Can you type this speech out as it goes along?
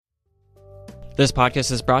This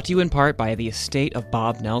podcast is brought to you in part by the estate of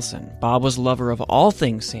Bob Nelson. Bob was a lover of all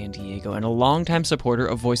things San Diego and a longtime supporter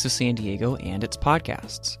of Voice of San Diego and its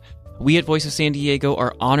podcasts. We at Voice of San Diego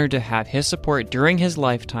are honored to have his support during his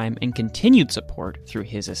lifetime and continued support through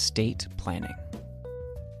his estate planning.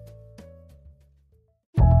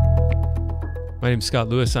 My name is Scott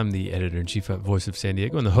Lewis. I'm the editor-in-chief at Voice of San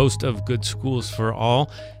Diego and the host of Good Schools for All.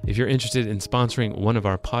 If you're interested in sponsoring one of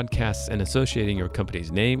our podcasts and associating your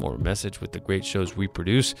company's name or message with the great shows we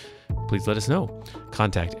produce, please let us know.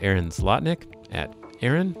 Contact Aaron Zlotnick at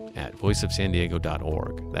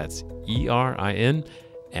aaron@voiceofsandiego.org. That's ERIN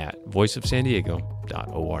at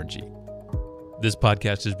voiceofsandiego.org. This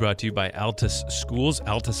podcast is brought to you by Altus Schools.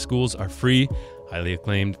 Altus Schools are free, highly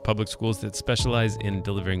acclaimed public schools that specialize in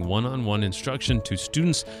delivering one-on-one instruction to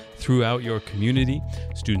students throughout your community.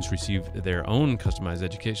 Students receive their own customized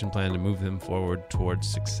education plan to move them forward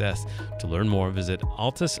towards success. To learn more, visit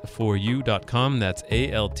altus4u.com. That's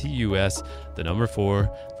ALTUS, the number 4,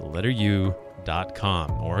 the letter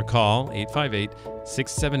U.com, or call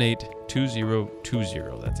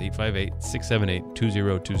 858-678-2020. That's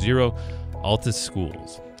 858-678-2020. Altus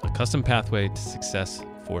Schools, a custom pathway to success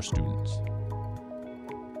for students.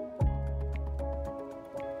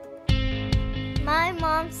 My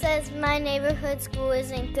mom says my neighborhood school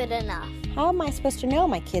isn't good enough. How am I supposed to know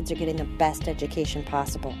my kids are getting the best education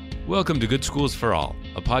possible? Welcome to Good Schools for All,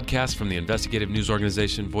 a podcast from the investigative news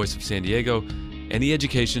organization Voice of San Diego and the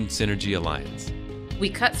Education Synergy Alliance. We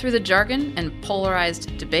cut through the jargon and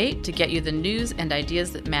polarized debate to get you the news and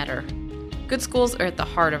ideas that matter. Good schools are at the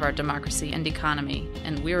heart of our democracy and economy,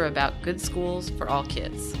 and we're about good schools for all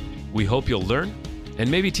kids. We hope you'll learn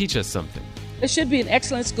and maybe teach us something. There should be an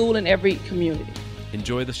excellent school in every community.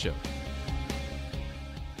 Enjoy the show.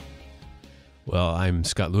 Well, I'm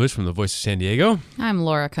Scott Lewis from the Voice of San Diego. I'm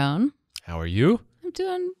Laura Kohn. How are you? I'm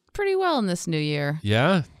doing pretty well in this new year.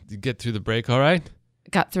 Yeah? You get through the break all right?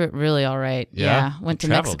 Got through it really all right. Yeah. Went to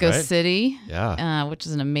Traveled, Mexico right? City, Yeah. which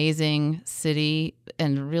is an amazing city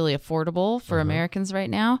and really affordable for Americans right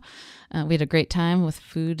now. We had a great time with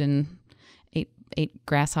food and ate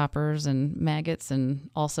grasshoppers and maggots and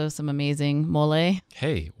also some amazing mole.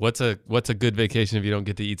 Hey, what's a good vacation if you don't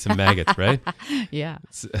get to eat some maggots, right? Yeah.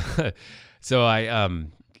 So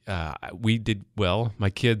we did well. My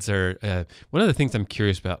kids are, one of the things I'm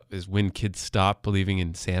curious about is when kids stop believing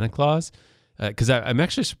in Santa Claus. Because I'm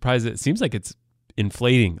actually surprised that it seems like it's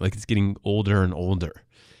inflating, like it's getting older and older.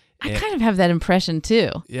 I kind of have that impression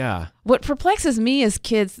too. Yeah. What perplexes me is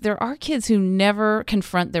there are kids who never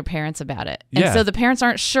confront their parents about it. And Yeah. so the parents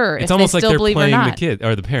aren't sure It's if almost they like still they're believe or playing not. the kid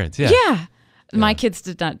or the parents. Yeah. Yeah. My kids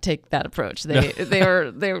did not take that approach. They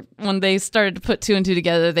were when they started to put two and two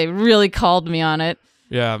together, they really called me on it.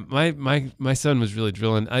 Yeah. My son was really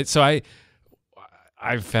drilling.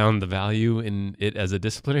 I've found the value in it as a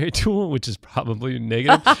disciplinary tool, which is probably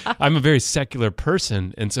negative. I'm a very secular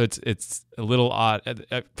person, and so it's a little odd.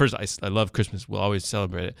 At first, I love Christmas. We'll always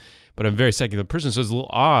celebrate it. But I'm a very secular person, so it's a little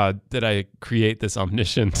odd that I create this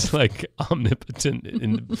omniscient, like omnipotent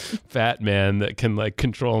and fat man that can like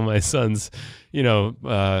control my son's,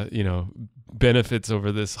 benefits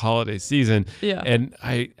over this holiday season. Yeah. And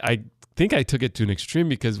I think I took it to an extreme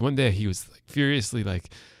because one day he was like furiously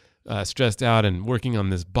stressed out and working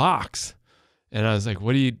on this box, and I was like,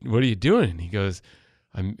 "What are you doing?" And he goes,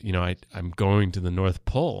 "I'm going to the North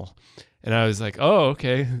Pole," and I was like, "Oh,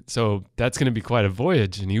 okay, so that's going to be quite a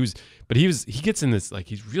voyage." And he gets in this like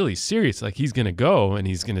he's really serious, like he's going to go and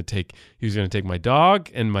he was going to take my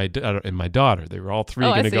dog and my daughter. They were all three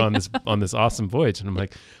going to go on this awesome voyage, and I'm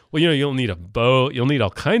like, "Well, you'll need a boat, you'll need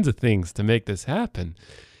all kinds of things to make this happen."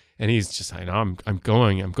 And he's just, I know, I'm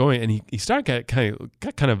going. And he started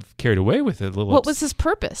got kind of carried away with it a little. What was his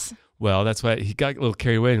purpose? Well, that's why he got a little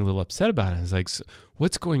carried away and a little upset about it. I was like, so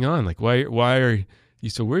what's going on? Like, why are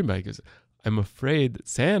you so worried about it? He goes, I'm afraid that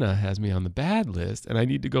Santa has me on the bad list and I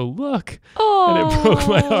need to go look. Oh, and it broke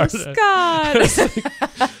my heart. Scott.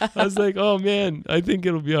 I was like, oh man, I think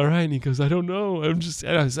it'll be all right. And he goes, I don't know.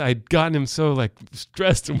 I'd gotten him so like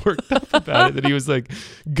stressed and worked up about it that he was like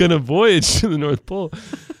gonna voyage to the North Pole.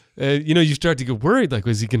 You start to get worried. Like,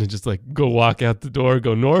 was he going to just like go walk out the door,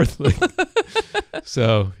 go north? Like,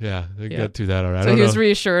 so yeah, they got through that all right. So he was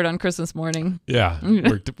reassured on Christmas morning. Yeah,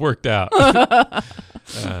 worked out.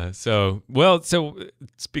 So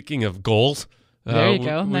speaking of goals. There you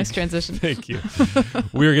go. Nice transition. Thank you.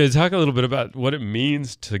 We're going to talk a little bit about what it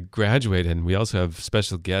means to graduate. And we also have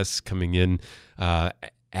special guests coming in.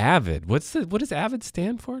 AVID. What does AVID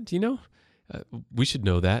stand for? Do you know? We should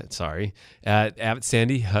know that. Sorry. AVID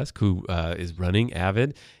Sandy Husk, who is running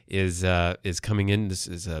AVID, is coming in. This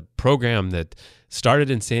is a program that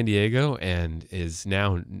started in San Diego and is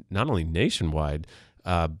now not only nationwide,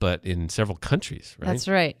 but in several countries, right? That's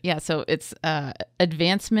right. Yeah. So it's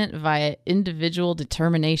advancement via individual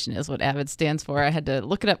determination is what AVID stands for. I had to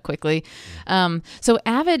look it up quickly. So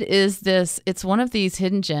AVID is it's one of these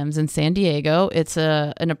hidden gems in San Diego. It's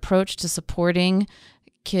an approach to supporting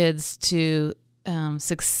kids to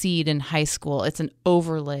succeed in high school. It's an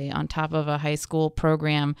overlay on top of a high school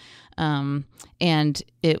program. And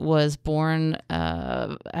it was born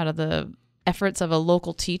out of the efforts of a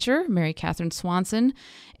local teacher, Mary Catherine Swanson,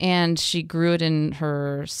 and she grew it in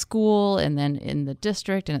her school and then in the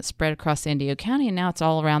district, and it spread across San Diego County, and now it's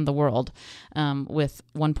all around the world, with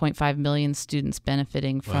 1.5 million students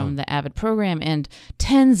benefiting from the AVID program and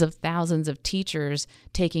tens of thousands of teachers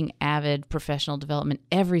taking AVID professional development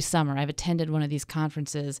every summer. I've attended one of these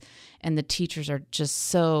conferences, and the teachers are just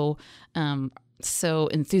so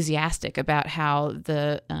enthusiastic about how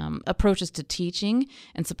the approaches to teaching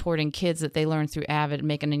and supporting kids that they learn through AVID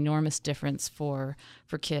make an enormous difference for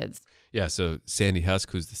kids. Yeah, so Sandy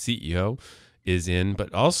Husk, who's the CEO, is in,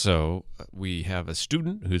 but also we have a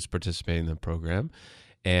student who's participating in the program,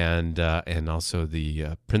 and also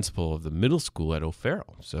the principal of the middle school at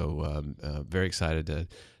O'Farrell. So very excited to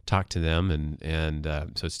talk to them,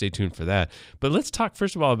 and so stay tuned for that. But let's talk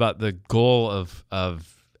first of all about the goal of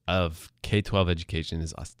K-12 education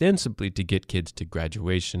is ostensibly to get kids to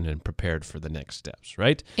graduation and prepared for the next steps,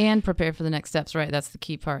 right? And prepared for the next steps, right? That's the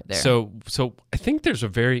key part there. So I think there's a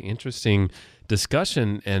very interesting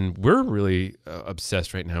discussion, and we're really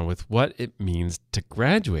obsessed right now with what it means to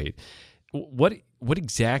graduate. What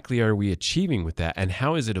exactly are we achieving with that, and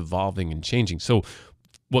how is it evolving and changing? So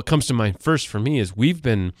what comes to mind first for me is we've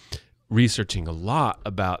been researching a lot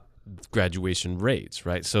about graduation rates,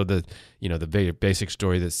 right? So the very basic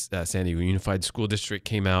story that San Diego Unified School District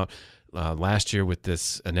came out last year with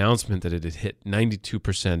this announcement that it had hit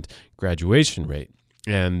 92% graduation rate,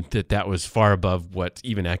 and that was far above what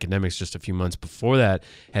even academics just a few months before that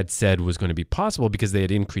had said was going to be possible, because they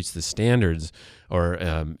had increased the standards or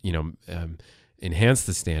enhance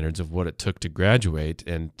the standards of what it took to graduate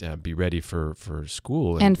and be ready for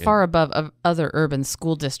school. And far above other urban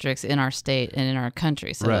school districts in our state and in our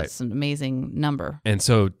country. So right. It's an amazing number. And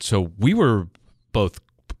so we were both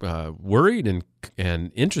worried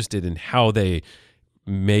and interested in how they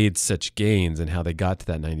made such gains and how they got to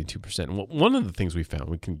that 92%. And one of the things we found,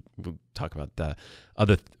 we'll talk about the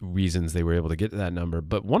other reasons they were able to get to that number,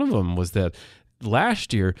 but one of them was that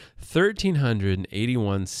last year,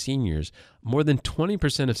 1,381 seniors, more than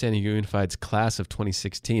 20% of San Diego Unified's class of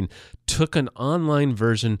 2016, took an online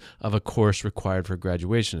version of a course required for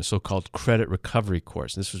graduation, a so-called credit recovery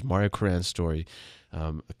course. This was Mario Coran's story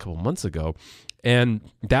a couple months ago. And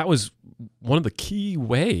that was one of the key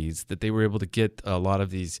ways that they were able to get a lot of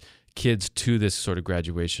these kids to this sort of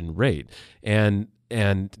graduation rate. And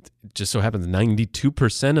just so happens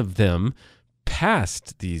 92% of them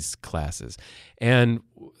passed these classes. And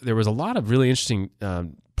there was a lot of really interesting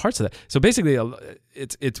parts of that. So basically,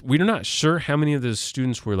 we're not sure how many of those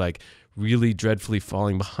students were like really dreadfully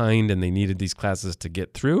falling behind and they needed these classes to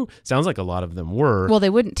get through. Sounds like a lot of them were. Well, they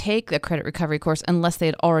wouldn't take the credit recovery course unless they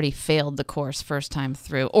had already failed the course first time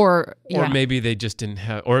through. Or maybe they just didn't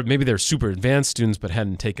have, or maybe they're super advanced students but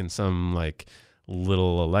hadn't taken some like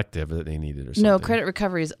little elective that they needed or something. No, credit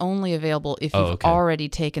recovery is only available if you've already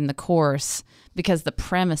taken the course, because the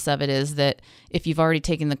premise of it is that if you've already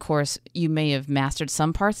taken the course, you may have mastered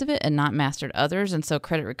some parts of it and not mastered others. And so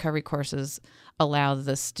credit recovery courses allow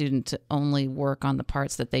the student to only work on the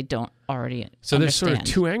parts that they don't already So understand. There's sort of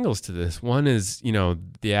two angles to this. One is,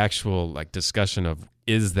 the actual like discussion of,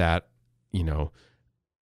 is that,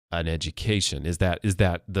 an education? Is that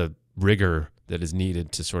the rigor that is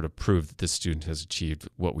needed to sort of prove that this student has achieved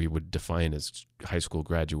what we would define as high school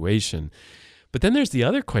graduation? But then there's the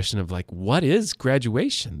other question of like, what is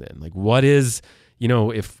graduation then? Like, what is,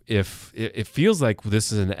 if it feels like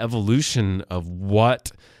this is an evolution of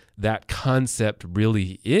what that concept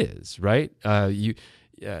really is, right? You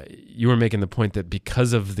were making the point that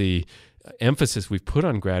because of the emphasis we've put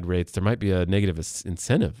on grad rates, there might be a negative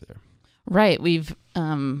incentive there. Right. We've,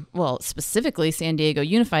 specifically San Diego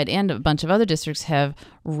Unified and a bunch of other districts have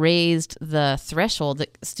raised the threshold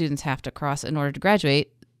that students have to cross in order to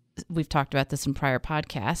graduate. We've talked about this in prior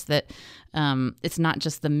podcasts, that it's not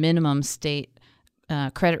just the minimum state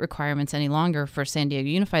credit requirements any longer for San Diego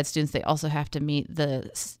Unified students. They also have to meet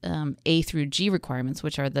the A through G requirements,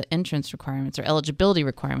 which are the entrance requirements or eligibility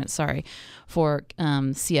requirements, for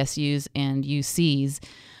CSUs and UCs.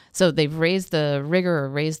 So they've raised the rigor or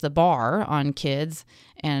raised the bar on kids,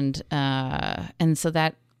 and so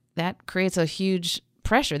that creates a huge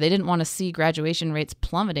pressure. They didn't want to see graduation rates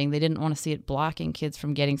plummeting. They didn't want to see it blocking kids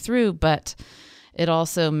from getting through, but it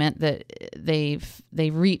also meant that they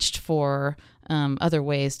reached for other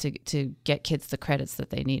ways to get kids the credits that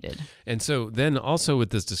they needed. And so then also with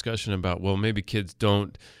this discussion about, well, maybe kids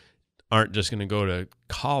aren't just going to go to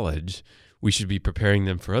college, we should be preparing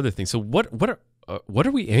them for other things. So what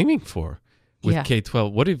are we aiming for with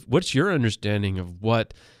K-12? What's your understanding of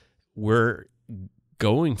what we're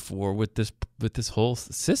going for with this whole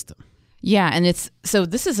system? Yeah, and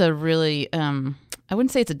this is a really I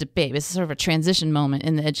wouldn't say it's a debate. It's sort of a transition moment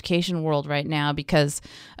in the education world right now, because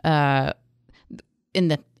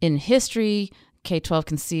in history, K-12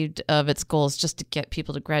 conceived of its goals just to get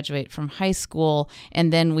people to graduate from high school,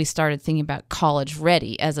 and then we started thinking about college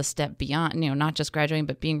ready as a step beyond, not just graduating,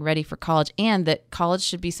 but being ready for college, and that college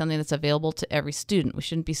should be something that's available to every student. We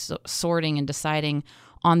shouldn't be sorting and deciding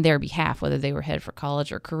on their behalf whether they were headed for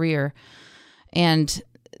college or career.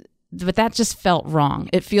 But that just felt wrong.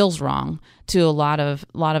 It feels wrong to a lot of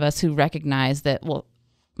us who recognize that, well,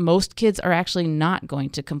 most kids are actually not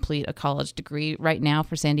going to complete a college degree. Right now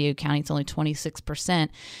for San Diego County, it's only 26%.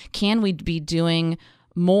 Can we be doing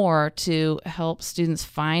more to help students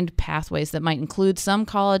find pathways that might include some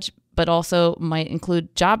college, but also might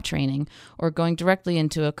include job training or going directly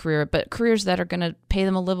into a career, but careers that are going to pay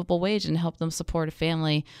them a livable wage and help them support a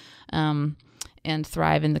family and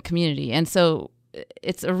thrive in the community? And so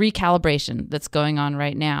it's a recalibration that's going on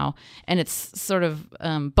right now, and it's sort of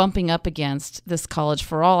bumping up against this college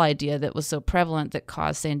for all idea that was so prevalent that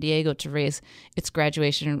caused San Diego to raise its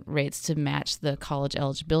graduation rates to match the college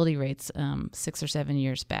eligibility rates 6 or 7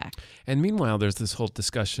 years back. And meanwhile, there's this whole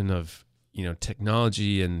discussion of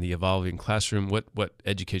technology and the evolving classroom, what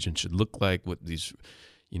education should look like, what these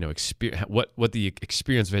what the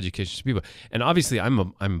experience of education should be. And obviously,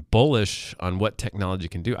 I'm bullish on what technology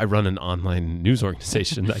can do. I run an online news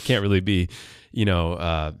organization. I can't really be,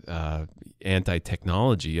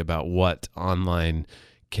 anti-technology about what online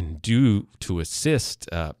can do to assist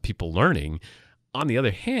people learning. On the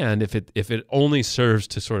other hand, if it only serves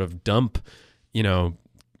to sort of dump,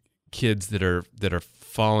 kids that are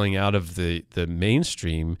falling out of the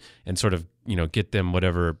mainstream and sort of get them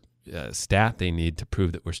whatever stat they need to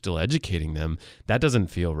prove that we're still educating them, that doesn't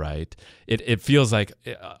feel right. It feels like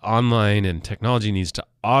online and technology needs to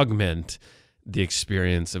augment the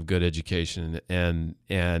experience of good education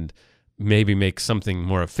and maybe make something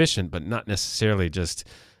more efficient, but not necessarily just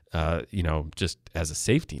just as a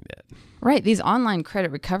safety net. Right. These online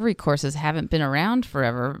credit recovery courses haven't been around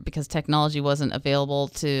forever because technology wasn't available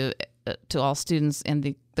to all students and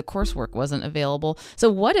the coursework wasn't available.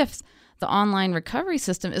 So what if the online recovery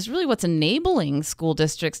system is really what's enabling school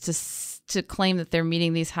districts to claim that they're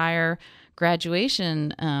meeting these higher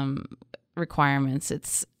graduation requirements?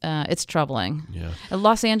 It's troubling. Yeah.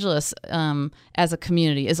 Los Angeles, as a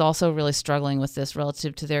community, is also really struggling with this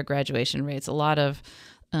relative to their graduation rates. A lot of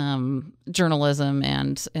journalism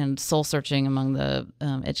and soul searching among the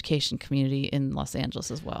education community in Los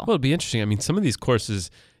Angeles as well. Well, it'd be interesting. I mean, some of these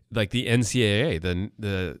courses, like the NCAA,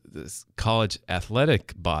 the college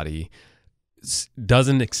athletic body,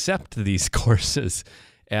 doesn't accept these courses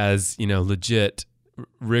as legit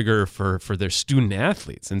rigor for their student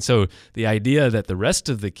athletes. And so the idea that the rest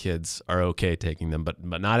of the kids are okay taking them, but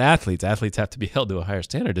not athletes have to be held to a higher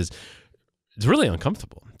standard it's really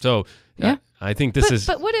uncomfortable. So yeah, I think this is.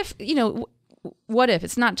 But what if what if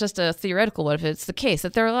it's not just a theoretical? What if it's the case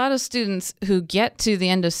that there are a lot of students who get to the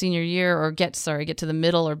end of senior year or get to the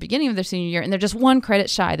middle or beginning of their senior year and they're just one credit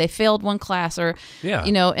shy. They failed one class or,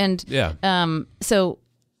 so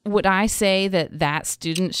would I say that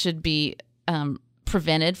student should be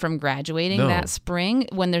prevented from graduating that spring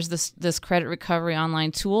when there's this credit recovery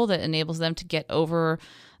online tool that enables them to get over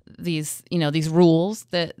these rules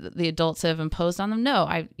that the adults have imposed on them? No,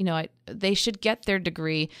 they should get their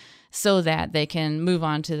degree so that they can move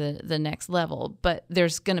on to the next level. But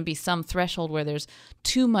there's going to be some threshold where there's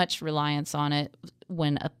too much reliance on it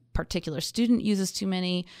when a particular student uses too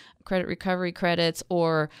many credit recovery credits,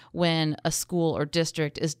 or when a school or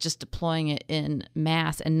district is just deploying it in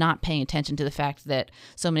mass and not paying attention to the fact that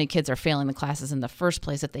so many kids are failing the classes in the first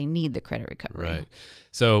place that they need the credit recovery. Right.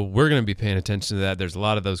 So we're going to be paying attention to that. There's a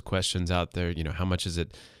lot of those questions out there. How much is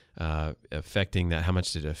it affecting that? How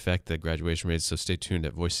much did it affect the graduation rates? So stay tuned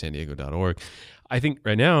at voicesandiego.org. I think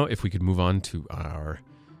right now, if we could move on to our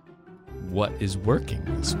what is working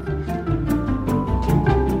this week.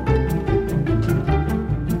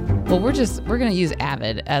 Well, we're going to use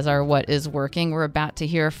AVID as our what is working. We're about to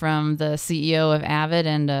hear from the CEO of AVID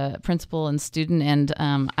and principal and student, and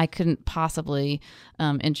I couldn't possibly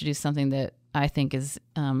introduce something that I think is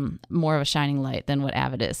more of a shining light than what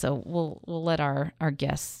AVID is. So we'll let our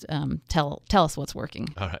guests tell us what's working.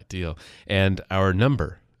 All right, deal. And our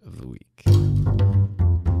number of the week.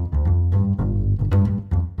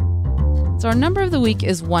 So our number of the week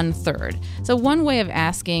is 1/3. So one way of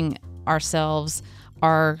asking ourselves,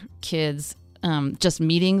 are kids just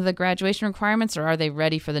meeting the graduation requirements, or are they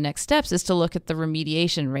ready for the next steps, is to look at the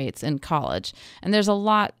remediation rates in college. And there's a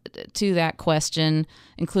lot to that question,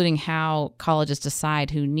 including how colleges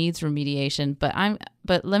decide who needs remediation.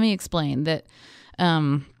 But let me explain that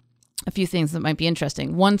a few things that might be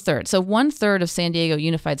interesting. 1/3. So 1/3 of San Diego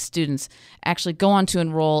Unified students actually go on to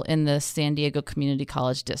enroll in the San Diego Community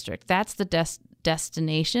College District. That's the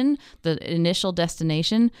destination, the initial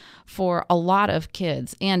destination for a lot of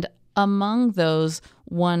kids. And among those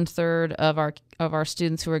 1/3 of our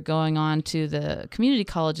students who are going on to the community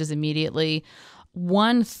colleges immediately,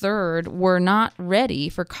 1/3 were not ready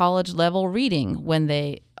for college level reading when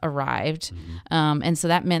they arrived. And so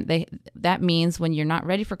that means when you're not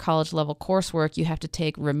ready for college level coursework, you have to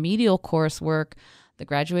take remedial coursework. The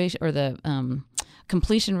graduation or the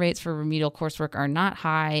completion rates for remedial coursework are not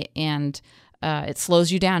high, and it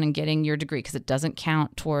slows you down in getting your degree because it doesn't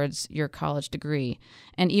count towards your college degree.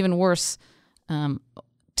 And even worse,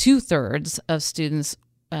 2/3 of students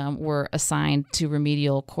were assigned to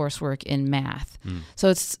remedial coursework in math. So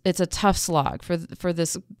it's a tough slog for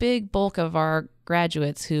this big bulk of our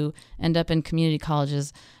graduates who end up in community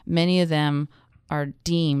colleges. Many of them are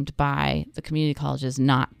deemed by the community colleges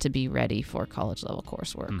not to be ready for college level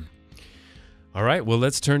coursework. All right, well,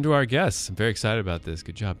 let's turn to our guests. I'm very excited about this.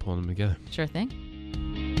 Good job pulling them together. Sure thing.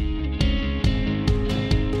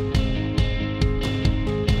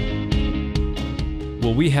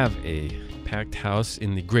 Well, we have a packed house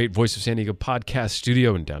in the great Voice of San Diego podcast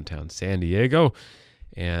studio in downtown San Diego.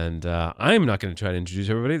 And I'm not going to try to introduce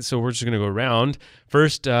everybody, so we're just going to go around.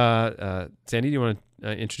 First, Sandy, do you want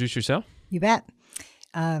to introduce yourself? You bet.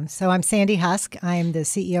 So I'm Sandy Husk. I'm the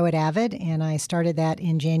CEO at AVID, and I started that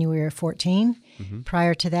in January of 14.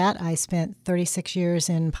 Prior to that, I spent 36 years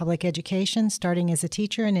in public education, starting as a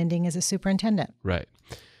teacher and ending as a superintendent. Right.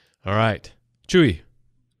 All right. Chuy.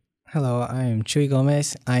 Hello, I am Chuy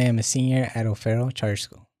Gomez. I am a senior at O'Farrell Charter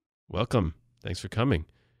School. Welcome. Thanks for coming.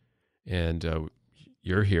 And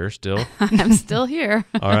you're here still. I'm still here.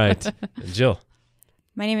 All right. And Jill.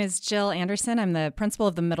 My name is Jill Anderson. I'm the principal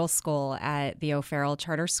of the middle school at the O'Farrell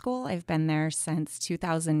Charter School. I've been there since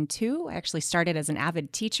 2002. I actually started as an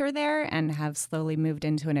AVID teacher there and have slowly moved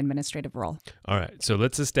into an administrative role. All right. So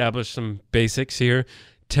let's establish some basics here.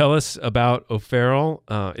 Tell us about O'Farrell.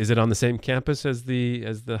 Is it on the same campus as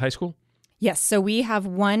the high school? Yes. So we have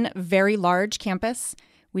one very large campus.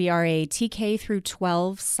 We are a TK through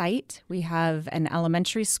 12 site. We have an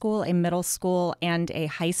elementary school, a middle school, and a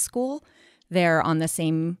high school. They're on the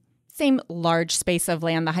same large space of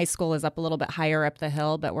land. The high school is up a little bit higher up the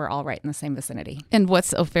hill, but we're all right in the same vicinity. And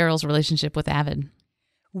what's O'Farrell's relationship with AVID?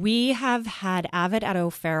 We have had AVID at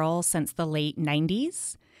O'Farrell since the late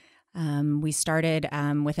 90s. We started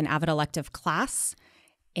with an AVID elective class,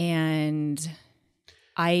 and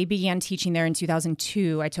I began teaching there in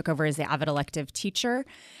 2002. I took over as the AVID elective teacher,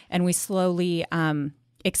 and we slowly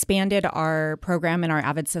expanded our program and our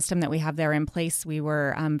AVID system that we have there in place. We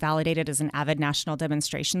were validated as an AVID National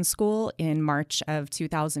Demonstration School in March of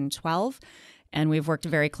 2012, and we've worked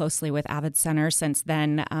very closely with AVID Center since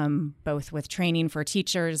then, both with training for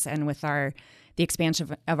teachers and with the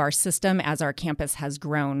expansion of our system as our campus has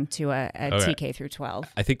grown to a TK through 12.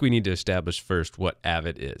 I think we need to establish first what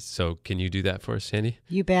AVID is. So can you do that for us, Sandy?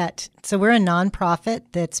 You bet. So we're a nonprofit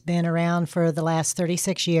that's been around for the last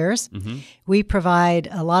 36 years. We provide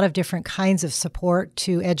a lot of different kinds of support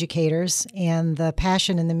to educators, and the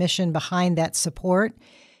passion and the mission behind that support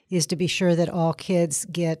is to be sure that all kids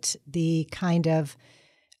get the kind of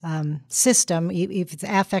system, if it's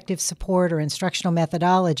affective support or instructional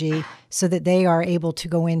methodology, so that they are able to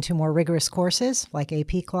go into more rigorous courses like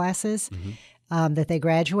AP classes, that they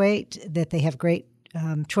graduate, that they have great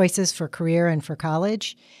choices for career and for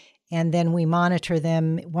college. And then we monitor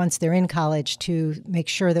them once they're in college to make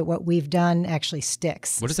sure that what we've done actually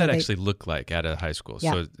sticks. What does that actually look like at a high school?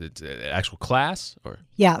 Yeah. So it's an actual class? Or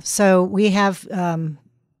Yeah, so we have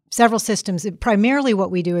several systems. Primarily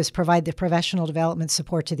what we do is provide the professional development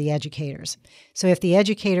support to the educators. So if the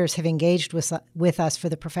educators have engaged with us for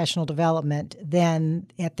the professional development, then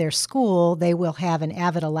at their school, they will have an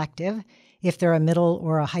AVID elective if they're a middle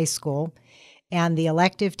or a high school. And the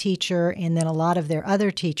elective teacher and then a lot of their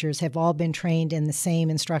other teachers have all been trained in the same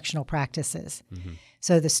instructional practices.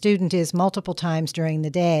 So the student is multiple times during the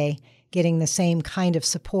day getting the same kind of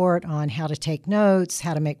support on how to take notes,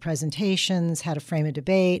 how to make presentations, how to frame a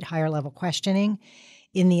debate, higher level questioning.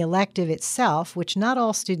 In the elective itself, which not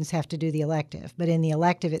all students have to do the elective, but in the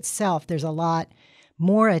elective itself, there's a lot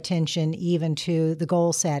more attention even to the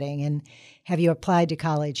goal setting and have you applied to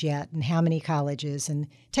college yet and how many colleges and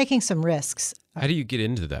taking some risks. How do you get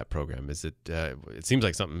into that program? Is it? It seems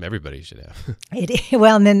like something everybody should have.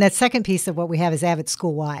 Well, and then the second piece of what we have is AVID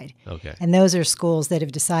school-wide. Okay. And those are schools that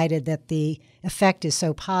have decided that the effect is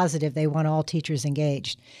so positive they want all teachers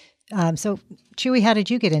engaged. So, Chuy, how did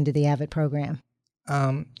you get into the AVID program?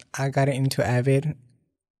 I got into AVID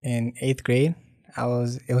in 8th grade.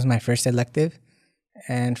 It was my first elective,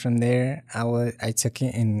 and from there I took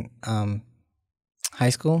it in high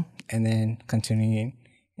school and then continuing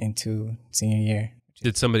into senior year.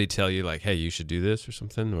 Did somebody tell you like, hey, you should do this or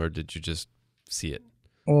something, or did you just see it?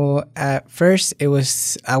 Well, at first I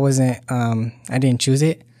didn't choose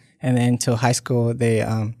it, and then until high school they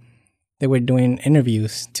were doing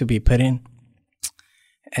interviews to be put in,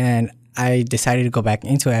 and I decided to go back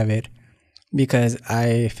into AVID because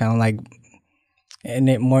I found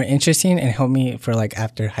it more interesting and helped me for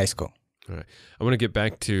after high school. All right. I want to get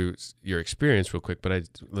back to your experience real quick, but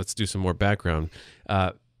let's do some more background.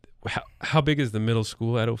 How big is the middle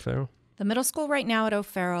school at O'Farrell? The middle school right now at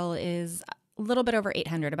O'Farrell is a little bit over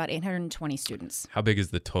 800, about 820 students. How big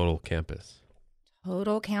is the total campus?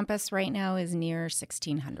 Total campus right now is near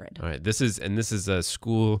 1,600. All right. This is a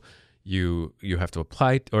school you have to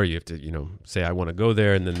apply, or you have to, say, I want to go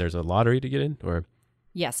there, and then there's a lottery to get in, or?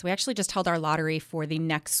 Yes, we actually just held our lottery for the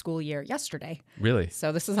next school year yesterday. Really?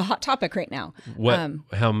 So this is a hot topic right now.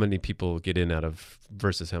 How many people get in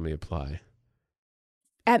versus how many apply?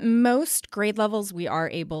 At most grade levels, we are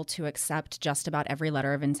able to accept just about every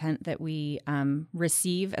letter of intent that we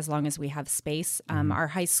receive as long as we have space. Our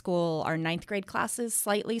high school, our 9th grade class is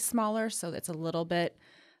slightly smaller, so it's a little bit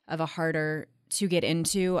of a harder to get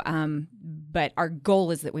into, but our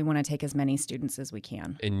goal is that we want to take as many students as we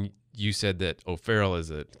can. And you said that O'Farrell is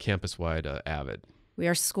a campus-wide AVID. We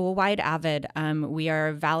are school-wide AVID. We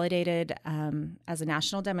are validated as a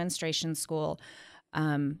national demonstration school,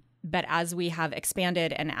 but as we have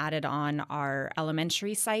expanded and added on our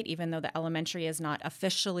elementary site, even though the elementary is not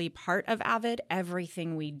officially part of AVID,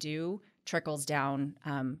 everything we do trickles down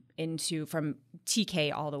from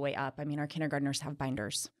TK all the way up. I mean, our kindergartners have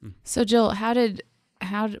binders. So, Jill,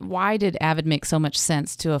 why did AVID make so much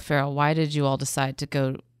sense to O'Farrell? Why did you all decide to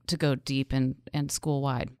go deep and school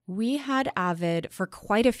wide? We had AVID for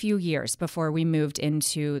quite a few years before we moved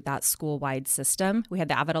into that school wide system. We had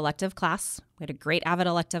the AVID elective class. We had a great AVID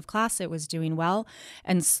elective class. It was doing well.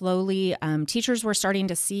 And slowly teachers were starting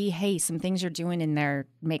to see, hey, some things you're doing in there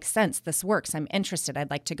make sense. This works. I'm interested.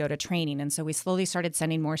 I'd like to go to training. And so we slowly started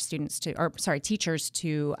sending more teachers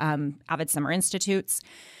to AVID Summer Institutes.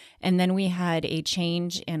 And then we had a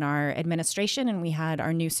change in our administration, and we had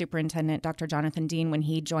our new superintendent, Dr. Jonathan Dean. When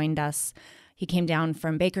he joined us, he came down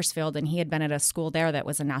from Bakersfield, and he had been at a school there that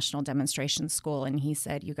was a national demonstration school. And he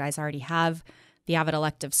said, you guys already have the AVID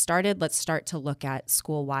elective started. Let's start to look at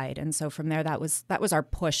school-wide. And so from there, that was our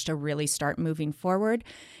push to really start moving forward.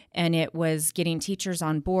 And it was getting teachers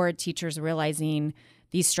on board, teachers realizing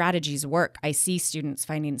these strategies work. I see students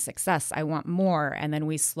finding success. I want more. And then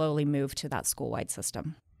we slowly moved to that school-wide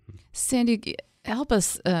system. Sandy, help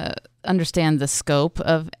us understand the scope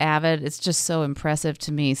of AVID. It's just so impressive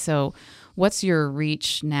to me. So what's your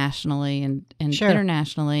reach nationally and Sure.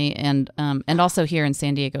 internationally and also here in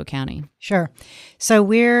San Diego County? Sure. So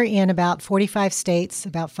we're in about 45 states,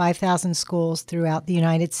 about 5,000 schools throughout the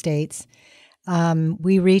United States.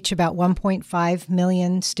 We reach about 1.5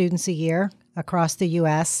 million students a year across the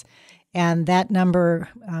U.S., and that number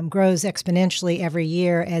grows exponentially every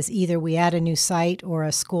year as either we add a new site or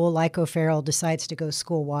a school like O'Farrell decides to go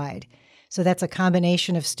school-wide. So that's a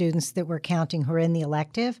combination of students that we're counting who are in the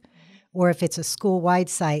elective, or if it's a school-wide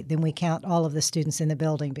site, then we count all of the students in the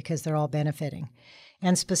building because they're all benefiting.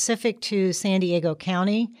 And specific to San Diego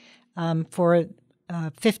County, for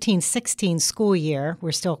 15-16 school year,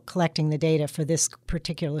 we're still collecting the data for this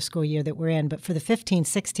particular school year that we're in, but for the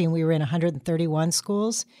 15-16, we were in 131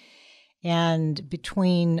 schools. And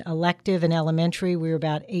between elective and elementary, we were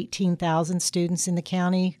about 18,000 students in the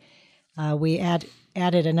county. We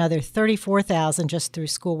added another 34,000 just through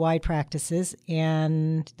school-wide practices,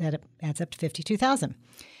 and that adds up to 52,000.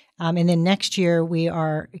 And then next year,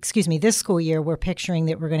 this school year, we're picturing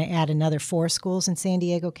that we're going to add another 4 schools in San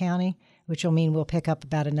Diego County, which will mean we'll pick up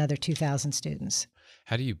about another 2,000 students.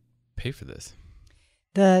 How do you pay for this?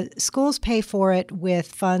 The schools pay for it with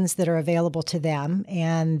funds that are available to them,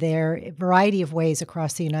 and there are a variety of ways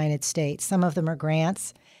across the United States. Some of them are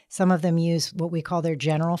grants. Some of them use what we call their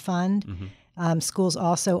general fund. Schools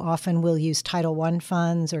also often will use Title I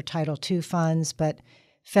funds or Title II funds, but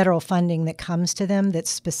federal funding that comes to them that's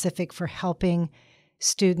specific for helping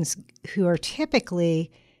students who are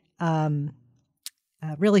typically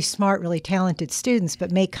really smart, really talented students,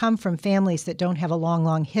 but may come from families that don't have a long,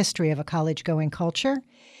 long history of a college-going culture.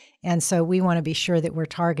 And so we want to be sure that we're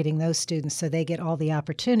targeting those students so they get all the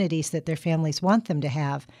opportunities that their families want them to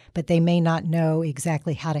have, but they may not know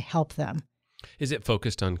exactly how to help them. Is it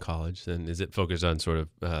focused on college then? Is it focused on sort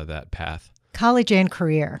of that path? College and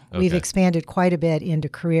career. Okay. We've expanded quite a bit into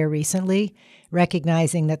career recently,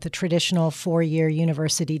 recognizing that the traditional 4-year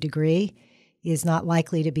university degree is not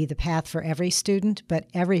likely to be the path for every student, but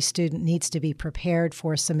every student needs to be prepared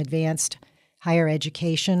for some advanced higher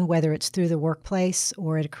education, whether it's through the workplace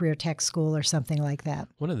or at a career tech school or something like that.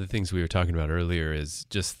 One of the things we were talking about earlier is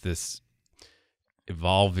just this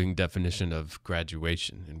evolving definition of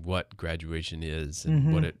graduation and what graduation is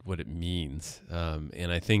and what it means.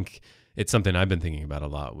 And I think it's something I've been thinking about a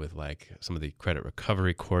lot with like some of the credit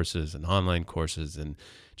recovery courses and online courses, and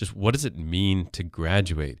just what does it mean to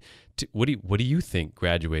graduate? What do you think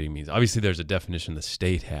graduating means? Obviously, there's a definition the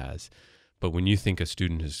state has, but when you think a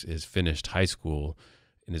student has finished high school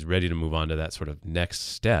and is ready to move on to that sort of next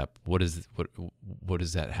step, what does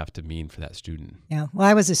that have to mean for that student? Yeah, well,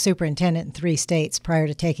 I was a superintendent in 3 states prior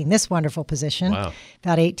to taking this wonderful position, Wow.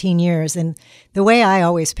 about 18 years. And the way I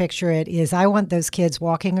always picture it is I want those kids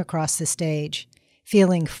walking across the stage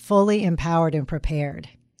feeling fully empowered and prepared,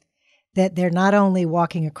 that they're not only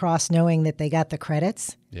walking across knowing that they got the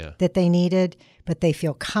credits that they needed, but they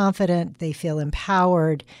feel confident, they feel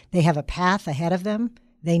empowered, they have a path ahead of them.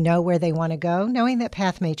 They know where they want to go, knowing that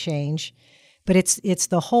path may change, but it's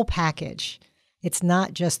the whole package. It's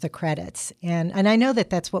not just the credits. And I know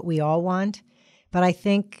that that's what we all want, but I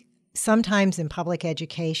think sometimes in public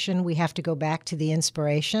education, we have to go back to the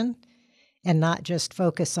inspiration and not just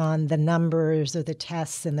focus on the numbers or the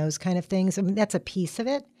tests and those kind of things. I mean, that's a piece of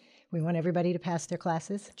it. We want everybody to pass their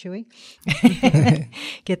classes, Chuy,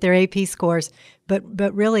 get their AP scores. But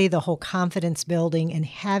really the whole confidence building and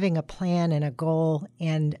having a plan and a goal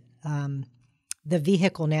and the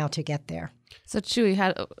vehicle now to get there. So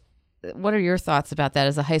Chuy, what are your thoughts about that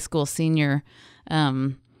as a high school senior?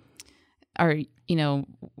 How are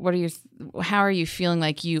you feeling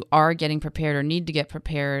like you are getting prepared or need to get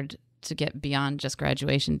prepared to get beyond just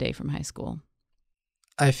graduation day from high school?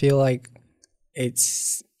 I feel like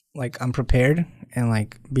it's like I'm prepared and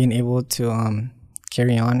like being able to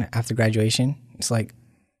carry on after graduation. It's like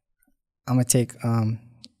I'm gonna take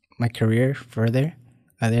my career further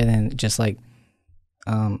other than just like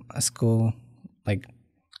a school like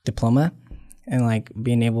diploma, and like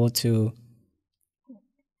being able to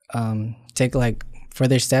take like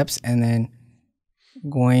further steps and then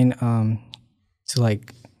going to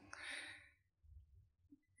like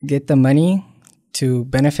get the money to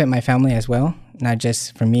benefit my family as well, not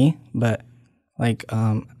just for me, but like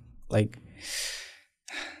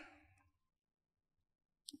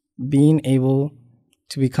being able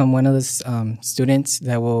to become one of those students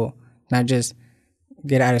that will not just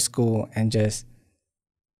get out of school and just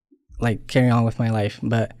like carry on with my life,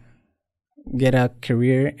 but get a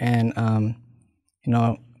career and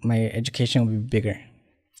my education will be bigger,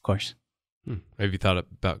 of course. Have you thought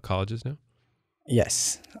about colleges now?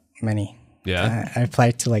 Yes, many. Yeah, I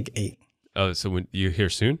applied to like 8. Oh, so when you're here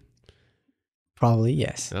soon? Probably,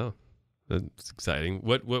 yes. Oh, that's exciting.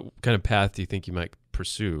 What kind of path do you think you might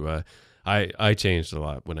pursue? I changed a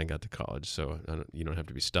lot when I got to college, so you don't have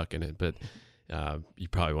to be stuck in it. But you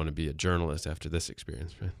probably want to be a journalist after this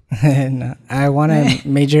experience, right? No, I want to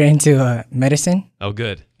major into medicine. Oh,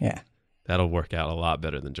 good. Yeah. That'll work out a lot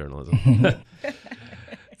better than journalism.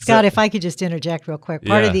 Scott, if I could just interject real quick.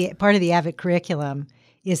 Part of the AVID curriculum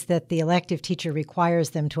is that the elective teacher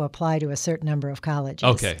requires them to apply to a certain number of colleges.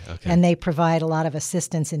 Okay. And they provide a lot of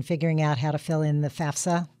assistance in figuring out how to fill in the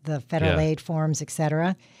FAFSA, the federal aid forms, et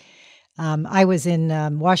cetera. I was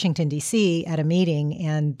in Washington, D.C. at a meeting,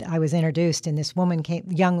 and I was introduced, and this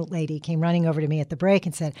young lady came running over to me at the break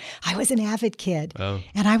and said, I was an AVID kid,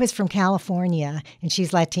 and I was from California, and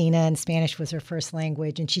she's Latina, and Spanish was her first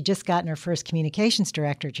language, and she'd just gotten her first communications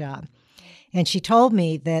director job. And she told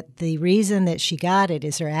me that the reason that she got it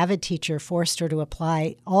is her AVID teacher forced her to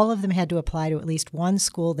apply. All of them had to apply to at least one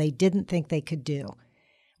school they didn't think they could do,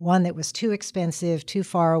 one that was too expensive, too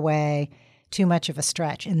far away, too much of a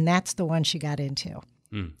stretch. And that's the one she got into.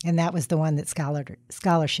 And that was the one that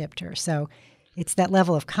scholarshiped her. So it's that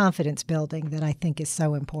level of confidence building that I think is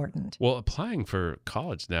so important. Well, applying for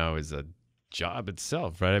college now is a job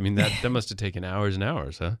itself, right? I mean, that must have taken hours and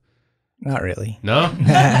hours, huh? Not really. No?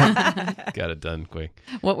 Got it done quick.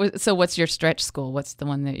 What's your stretch school? What's the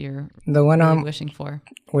one that you're The one really I'm wishing for?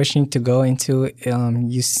 wishing to go into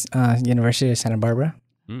University of Santa Barbara.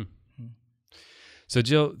 Mm. So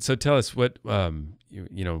Jill, tell us what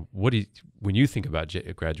what do you, when you think about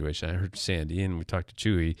graduation? I heard Sandy and we talked to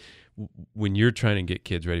Chuy. When you're trying to get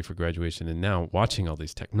kids ready for graduation, and now watching all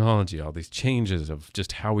these technology, all these changes of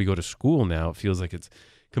just how we go to school now, it feels like it's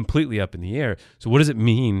completely up in the air. So what does it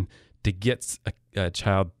mean to get a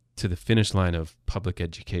child to the finish line of public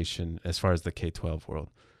education as far as the K-12 world?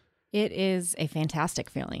 It is a fantastic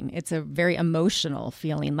feeling. It's a very emotional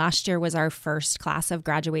feeling. Last year was our first class of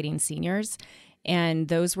graduating seniors, and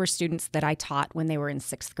those were students that I taught when they were in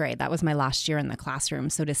 6th grade. That was my last year in the classroom.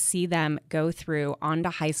 So to see them go through onto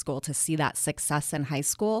high school, to see that success in high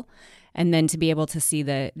school, and then to be able to see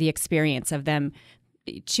the experience of them.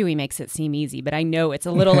 Chuy makes it seem easy, but I know it's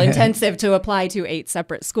a little intensive to apply to 8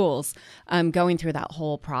 separate schools. Going through that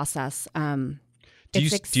whole process, do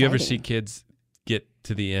you ever see kids get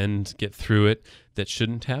to the end, get through it that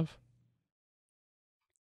shouldn't have?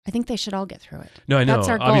 I think they should all get through it. No, I know. That's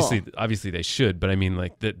our goal. Obviously they should, but I mean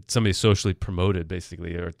like that somebody socially promoted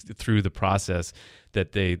basically or through the process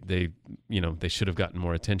that they should have gotten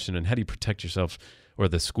more attention. And how do you protect yourself or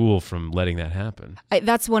the school from letting that happen?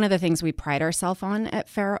 That's one of the things we pride ourselves on at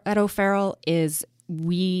O'Farrell is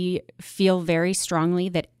we feel very strongly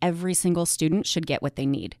that every single student should get what they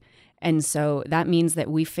need. And so that means that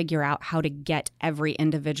we figure out how to get every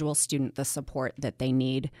individual student the support that they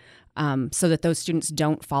need so that those students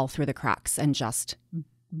don't fall through the cracks and just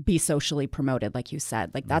be socially promoted, like you said.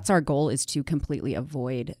 Like that's our goal, is to completely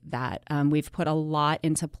avoid that. We've put a lot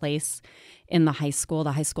into place in the high school.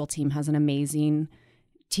 The high school team has an amazing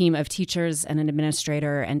team of teachers and an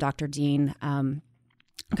administrator, and Dr. Dean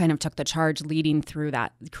kind of took the charge leading through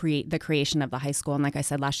that, the creation of the high school. And like I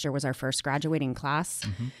said, last year was our first graduating class.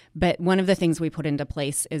 Mm-hmm. But one of the things we put into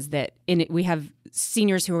place is that we have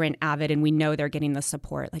seniors who are in AVID, and we know they're getting the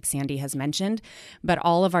support, like Sandy has mentioned. But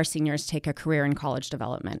all of our seniors take a career and college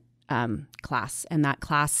development class. And that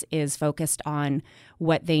class is focused on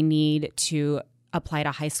what they need to apply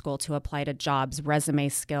to high school, to apply to jobs, resume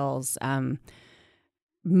skills,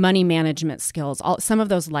 money management skills, some of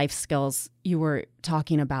those life skills you were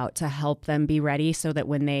talking about, to help them be ready so that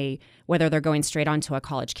whether they're going straight onto a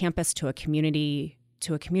college campus, to a community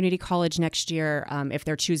college next year, if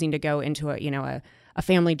they're choosing to go into a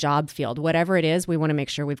family job field, whatever it is, we want to make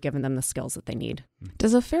sure we've given them the skills that they need.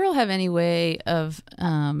 Does O'Farrell have any way of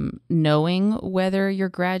knowing whether your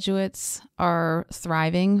graduates are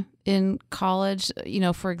thriving in college?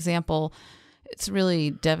 For example, it's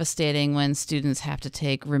really devastating when students have to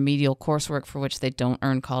take remedial coursework for which they don't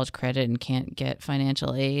earn college credit and can't get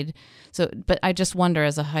financial aid. But I just wonder,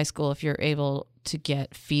 as a high school, if you're able to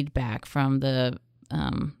get feedback from the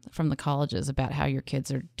colleges about how your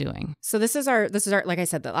kids are doing. So this is our like I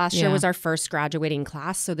said, that last year was our first graduating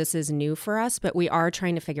class, so this is new for us, but we are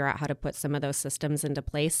trying to figure out how to put some of those systems into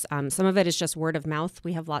place. Some of it is just word of mouth.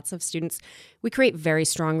 We have lots of students. We create very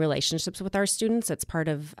strong relationships with our students. It's part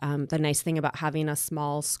of the nice thing about having a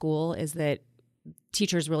small school is that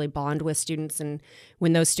teachers really bond with students, and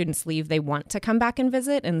when those students leave, they want to come back and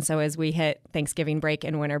visit. And so as we hit Thanksgiving break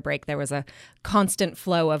and winter break, there was a constant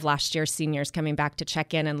flow of last year's seniors coming back to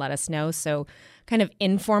check in and let us know. So kind of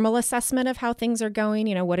informal assessment of how things are going.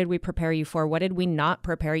 What did we prepare you for? What did we not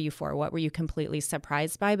prepare you for? What were you completely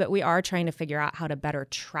surprised by? But we are trying to figure out how to better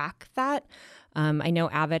track that. I know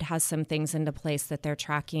AVID has some things into place that they're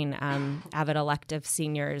tracking AVID elective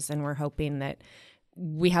seniors, and we're hoping that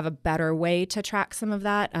we have a better way to track some of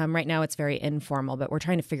that. Right now it's very informal, but we're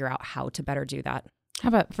trying to figure out how to better do that. How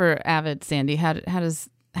about for AVID, Sandy? How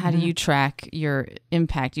do you track your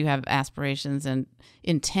impact? You have aspirations and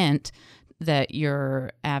intent that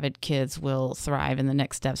your AVID kids will thrive in the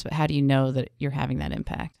next steps, but how do you know that you're having that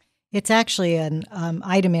impact? It's actually an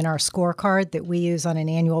item in our scorecard that we use on an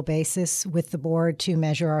annual basis with the board to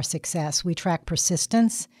measure our success. We track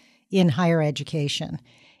persistence in higher education.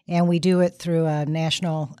 And we do it through a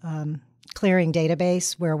national clearing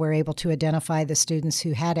database where we're able to identify the students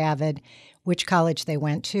who had AVID, which college they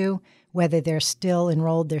went to, whether they're still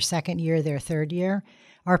enrolled their second year, their third year.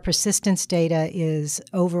 Our persistence data is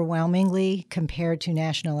overwhelmingly compared to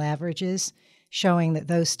national averages, showing that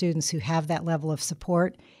those students who have that level of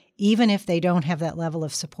support, even if they don't have that level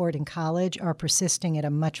of support in college, are persisting at a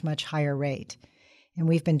much, much higher rate. And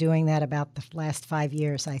we've been doing that about the last 5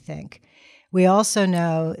 years, I think. We also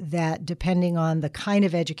know that depending on the kind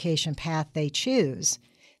of education path they choose,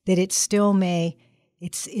 that it still may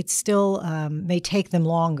it's still may take them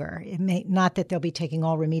longer. It may not that they'll be taking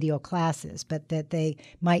all remedial classes, but that they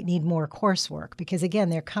might need more coursework because, again,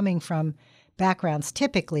 they're coming from backgrounds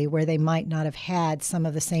typically where they might not have had some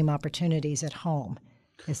of the same opportunities at home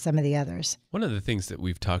as some of the others. One of the things that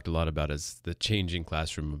we've talked a lot about is the changing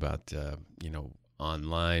classroom, about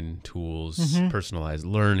online tools, personalized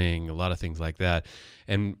learning, a lot of things like that.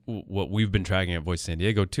 And what we've been tracking at Voice San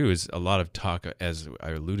Diego too is a lot of talk, as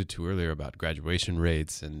I alluded to earlier, about graduation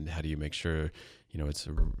rates and how do you make sure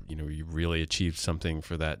you really achieved something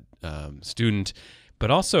for that student.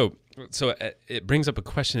 But also, so it brings up a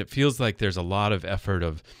question. It feels like there's a lot of effort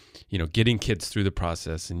of, getting kids through the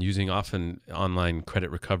process and using often online credit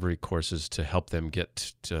recovery courses to help them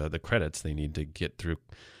get to the credits they need to get through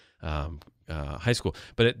high school.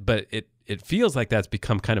 But it feels like that's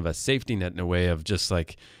become kind of a safety net in a way of just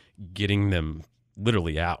like getting them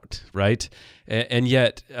literally out, right? And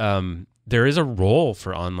yet there is a role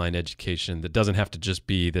for online education that doesn't have to just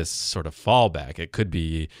be this sort of fallback. It could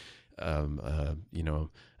be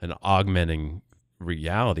an augmenting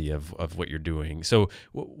reality of what you're doing. So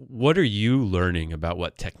what are you learning about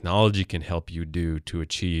what technology can help you do to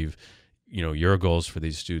achieve, your goals for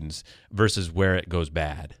these students versus where it goes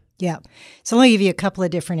bad? Yeah. So let me give you a couple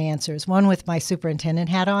of different answers. One with my superintendent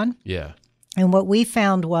hat on. Yeah. And what we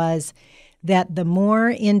found was that the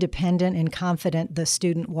more independent and confident the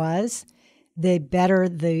student was, the better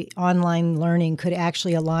the online learning could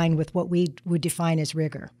actually align with what we would define as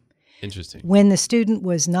rigor. Interesting. When the student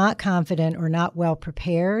was not confident or not well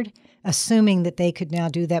prepared, assuming that they could now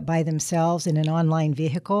do that by themselves in an online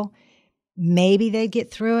vehicle, maybe they'd get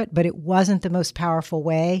through it, but it wasn't the most powerful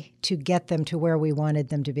way to get them to where we wanted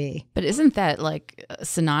them to be. But isn't that like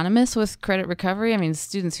synonymous with credit recovery? I mean,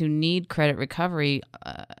 students who need credit recovery,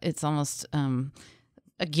 it's almost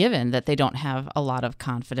a given that they don't have a lot of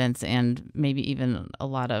confidence and maybe even a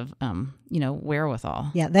lot of,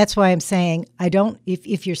 wherewithal. Yeah, that's why I'm saying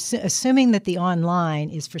if you're assuming that the online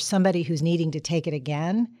is for somebody who's needing to take it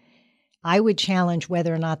again, I would challenge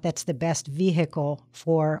whether or not that's the best vehicle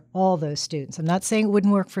for all those students. I'm not saying it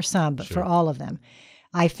wouldn't work for some, but for all of them.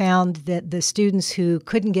 I found that the students who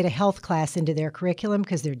couldn't get a health class into their curriculum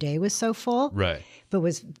because their day was so full, right, but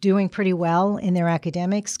was doing pretty well in their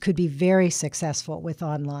academics, could be very successful with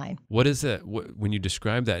online. What is that? When you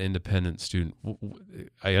describe that independent student,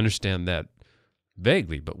 I understand that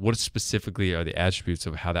vaguely, but what specifically are the attributes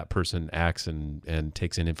of how that person acts and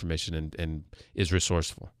takes in information and is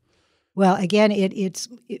resourceful? Well, again,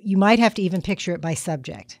 you might have to even picture it by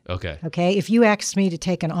subject. Okay. If you asked me to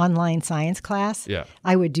take an online science class,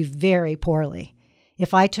 I would do very poorly.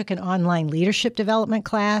 If I took an online leadership development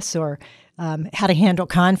class or how to handle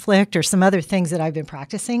conflict or some other things that I've been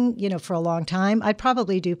practicing, for a long time, I'd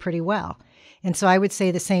probably do pretty well. And so I would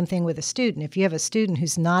say the same thing with a student. If you have a student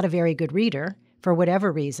who's not a very good reader for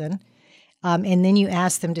whatever reason, and then you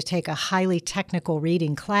ask them to take a highly technical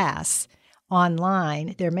reading class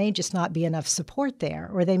online, there may just not be enough support there,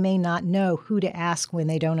 or they may not know who to ask when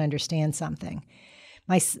they don't understand something.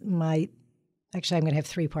 Actually, I'm going to have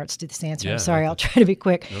three parts to this answer. I'm sorry, I'll try to be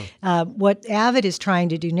quick. No. What AVID is trying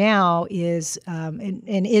to do now is,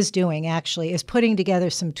 and is doing actually, is putting together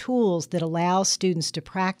some tools that allow students to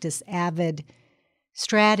practice AVID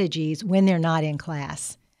strategies when they're not in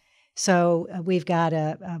class. So we've got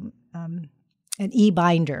an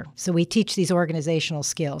e-binder. So we teach these organizational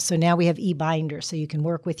skills. So now we have e-binder, so you can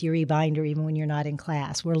work with your e-binder even when you're not in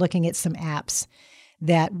class. We're looking at some apps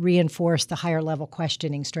that reinforce the higher level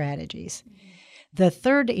questioning strategies. The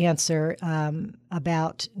third answer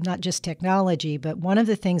about not just technology, but one of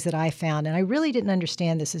the things that I found, and I really didn't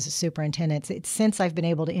understand this as a superintendent, it's since I've been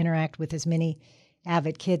able to interact with as many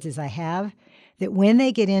AVID kids as I have, that when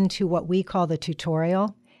they get into what we call the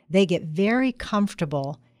tutorial, they get very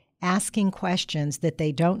comfortable asking questions that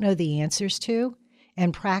they don't know the answers to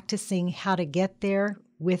and practicing how to get there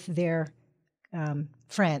with their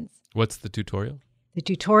friends. What's the tutorial? The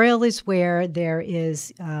tutorial is where there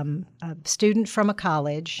is a student from a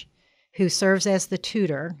college who serves as the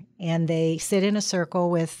tutor, and they sit in a circle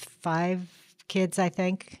with 5 kids, I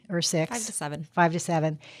think, or 6. 5 to 7. 5 to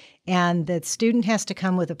 7. And the student has to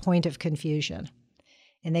come with a point of confusion.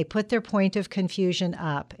 And they put their point of confusion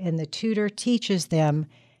up, and the tutor teaches them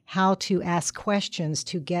how to ask questions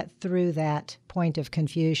to get through that point of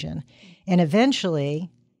confusion. And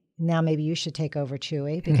eventually, now maybe you should take over,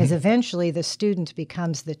 Chuy, because eventually the student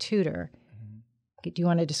becomes the tutor. Do you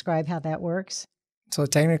want to describe how that works? So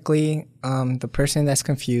technically, the person that's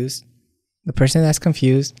confused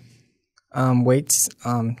waits,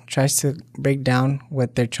 tries to break down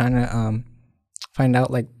what they're trying to find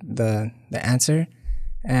out, like the answer.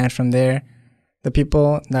 And from there, the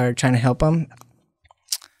people that are trying to help him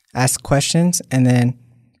ask questions, and then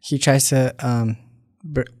he tries to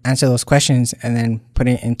answer those questions and then put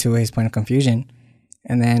it into his point of confusion.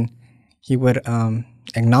 And then he would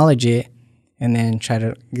acknowledge it and then try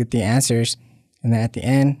to get the answers. And then at the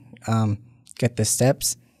end, get the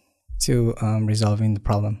steps to resolving the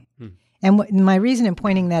problem. And my reason in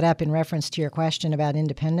pointing that up in reference to your question about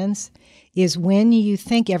independence is when you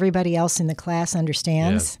think everybody else in the class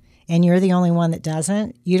understands and you're the only one that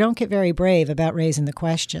doesn't, you don't get very brave about raising the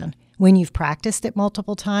question. When you've practiced it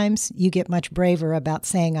multiple times, you get much braver about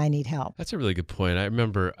saying, I need help. That's a really good point. I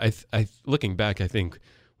remember, looking back, I think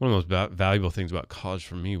one of the most valuable things about college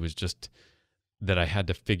for me was just that I had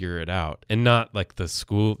to figure it out. And not like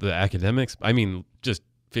the academics. I mean, just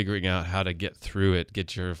figuring out how to get through it,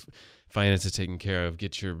 get your finances taken care of,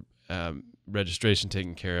 get your registration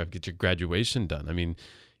taken care of, get your graduation done. I mean,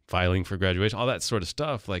 filing for graduation, all that sort of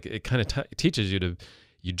stuff. Like it kind of teaches you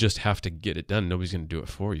you just have to get it done. Nobody's going to do it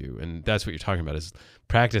for you. And that's what you're talking about, is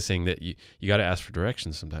practicing that you got to ask for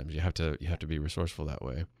directions sometimes. You have to be resourceful that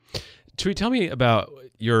way. Chuy, tell me about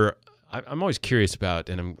I'm always curious about,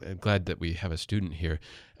 and I'm glad that we have a student here.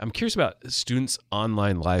 I'm curious about students'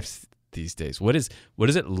 online life these days. What is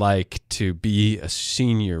it like to be a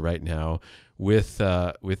senior right now with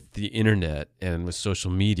the internet and with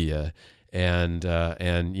social media, and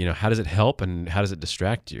how does it help and how does it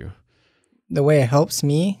distract you? The way it helps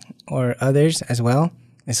me or others as well,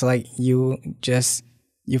 it's like you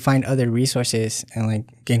find other resources and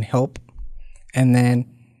like gain help, and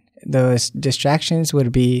then those distractions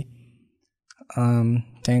would be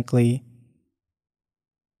technically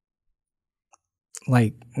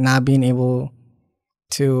like not being able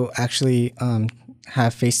to actually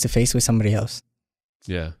have face-to-face with somebody else.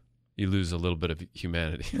 Yeah, you lose a little bit of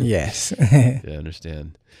humanity. Yes. Yeah, I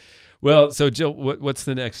understand. Well, so Jill, what's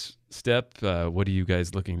the next step? What are you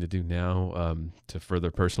guys looking to do now to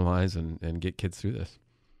further personalize and get kids through this?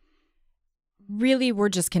 Really, we're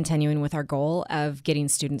just continuing with our goal of getting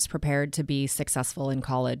students prepared to be successful in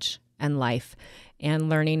college and life, and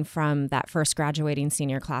learning from that first graduating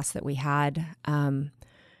senior class that we had,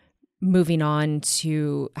 moving on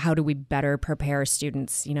to how do we better prepare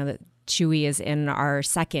students. That Chuy is in our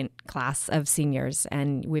second class of seniors,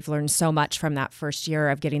 and we've learned so much from that first year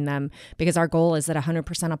of getting them, because our goal is that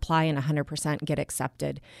 100% apply and 100% get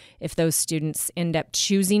accepted. If those students end up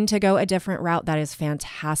choosing to go a different route, that is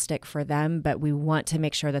fantastic for them, but we want to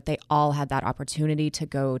make sure that they all had that opportunity to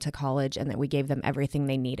go to college and that we gave them everything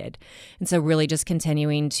they needed. And so really just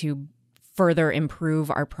continuing to further improve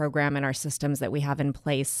our program and our systems that we have in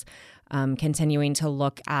place, continuing to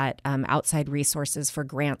look at outside resources for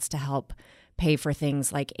grants to help pay for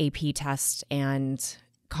things like AP tests and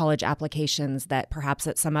college applications that perhaps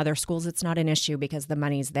at some other schools it's not an issue because the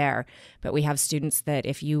money's there. But we have students that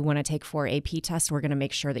if you want to take 4 AP tests, we're going to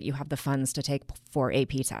make sure that you have the funds to take 4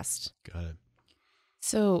 AP tests. Got it.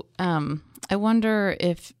 So I wonder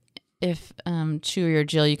if Chuy or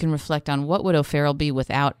Jill, you can reflect on what would O'Farrell be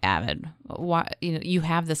without AVID? Why, you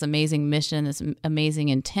have this amazing mission, this amazing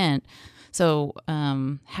intent. So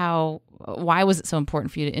why was it so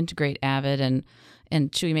important for you to integrate AVID?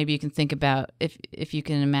 And Chuy, maybe you can think about if you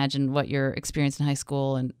can imagine what your experience in high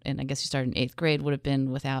school and I guess you started in 8th grade would have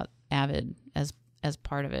been without AVID as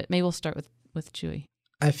part of it. Maybe we'll start with Chuy.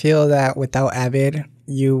 I feel that without AVID,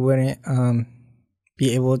 you wouldn't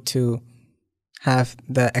be able to have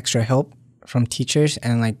the extra help from teachers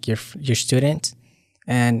and like your students,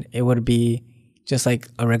 and it would be just like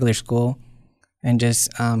a regular school and just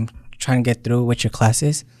trying to get through with your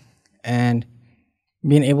classes and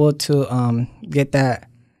being able to get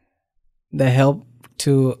the help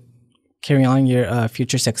to carry on your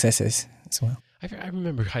future successes as well. I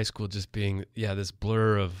remember high school just being this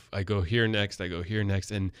blur of I go here next,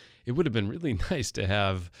 and it would have been really nice to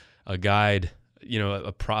have a guide,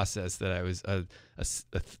 a process that I was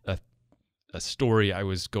a story I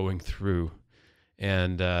was going through,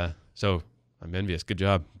 and so I'm envious. Good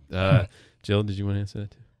job, Jill. Did you want to answer that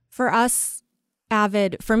too? For us,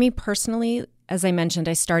 AVID. For me personally, as I mentioned,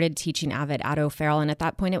 I started teaching AVID at O'Farrell, and at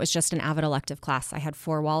that point, it was just an AVID elective class. I had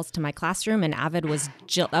 4 walls to my classroom, and AVID was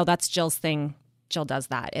Jill. Oh, that's Jill's thing. Jill does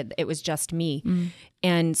that. It was just me,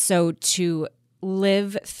 and so to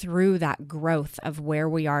live through that growth of where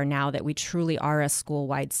we are now, that we truly are a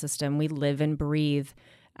school-wide system. We live and breathe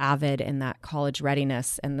AVID and that college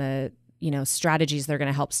readiness and the strategies that are going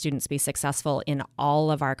to help students be successful in all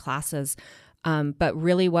of our classes. But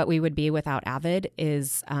really what we would be without AVID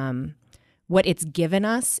is what it's given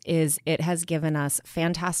us is it has given us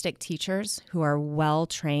fantastic teachers who are well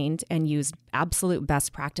trained and use absolute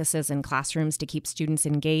best practices in classrooms to keep students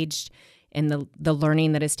engaged and the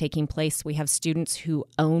learning that is taking place. We have students who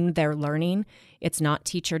own their learning. It's not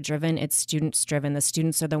teacher driven, it's students driven. The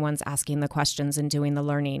students are the ones asking the questions and doing the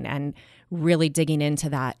learning and really digging into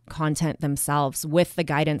that content themselves with the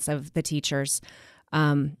guidance of the teachers.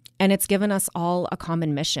 And it's given us all a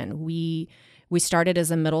common mission. We started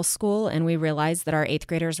as a middle school, and we realized that our 8th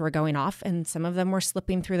graders were going off, and some of them were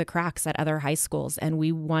slipping through the cracks at other high schools. And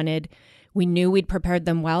we knew we'd prepared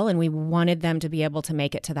them well, and we wanted them to be able to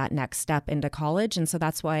make it to that next step into college. And so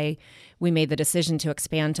that's why we made the decision to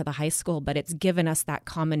expand to the high school. But it's given us that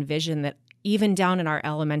common vision that even down in our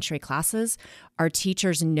elementary classes, our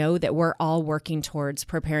teachers know that we're all working towards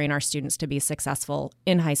preparing our students to be successful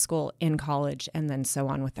in high school, in college, and then so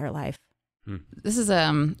on with their life. This is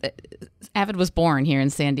AVID was born here in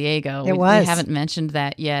San Diego. We haven't mentioned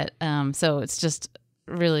that yet. So it's just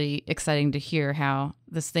really exciting to hear how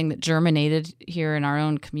this thing that germinated here in our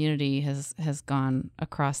own community has gone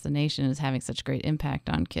across the nation and is having such great impact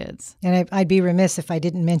on kids. And I'd be remiss if I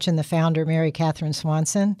didn't mention the founder, Mary Catherine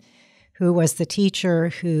Swanson, who was the teacher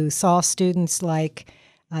who saw students like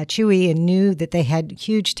Chuy and knew that they had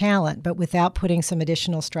huge talent, but without putting some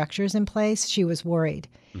additional structures in place, she was worried.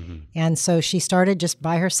 Mm-hmm. And so she started just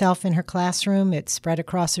by herself in her classroom. It spread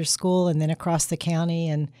across her school and then across the county.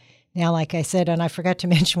 And now, like I said, and I forgot to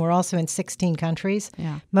mention, we're also in 16 countries,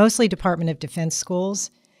 mostly Department of Defense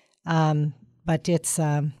schools. But it's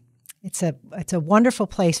a wonderful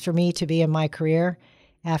place for me to be in my career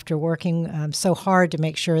after working so hard to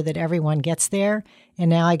make sure that everyone gets there. And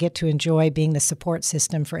now I get to enjoy being the support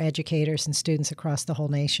system for educators and students across the whole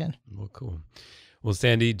nation. Well, cool. Well,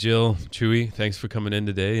 Sandy, Jill, Chuy, thanks for coming in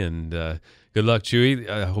today, and good luck, Chuy.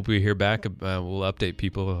 I hope we hear back. We'll update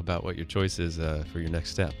people about what your choice is for your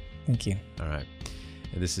next step. Thank you. All right.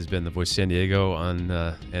 And this has been the Voice of San Diego on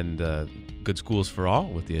and Good Schools for All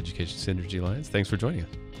with the Education Synergy Alliance. Thanks for joining us.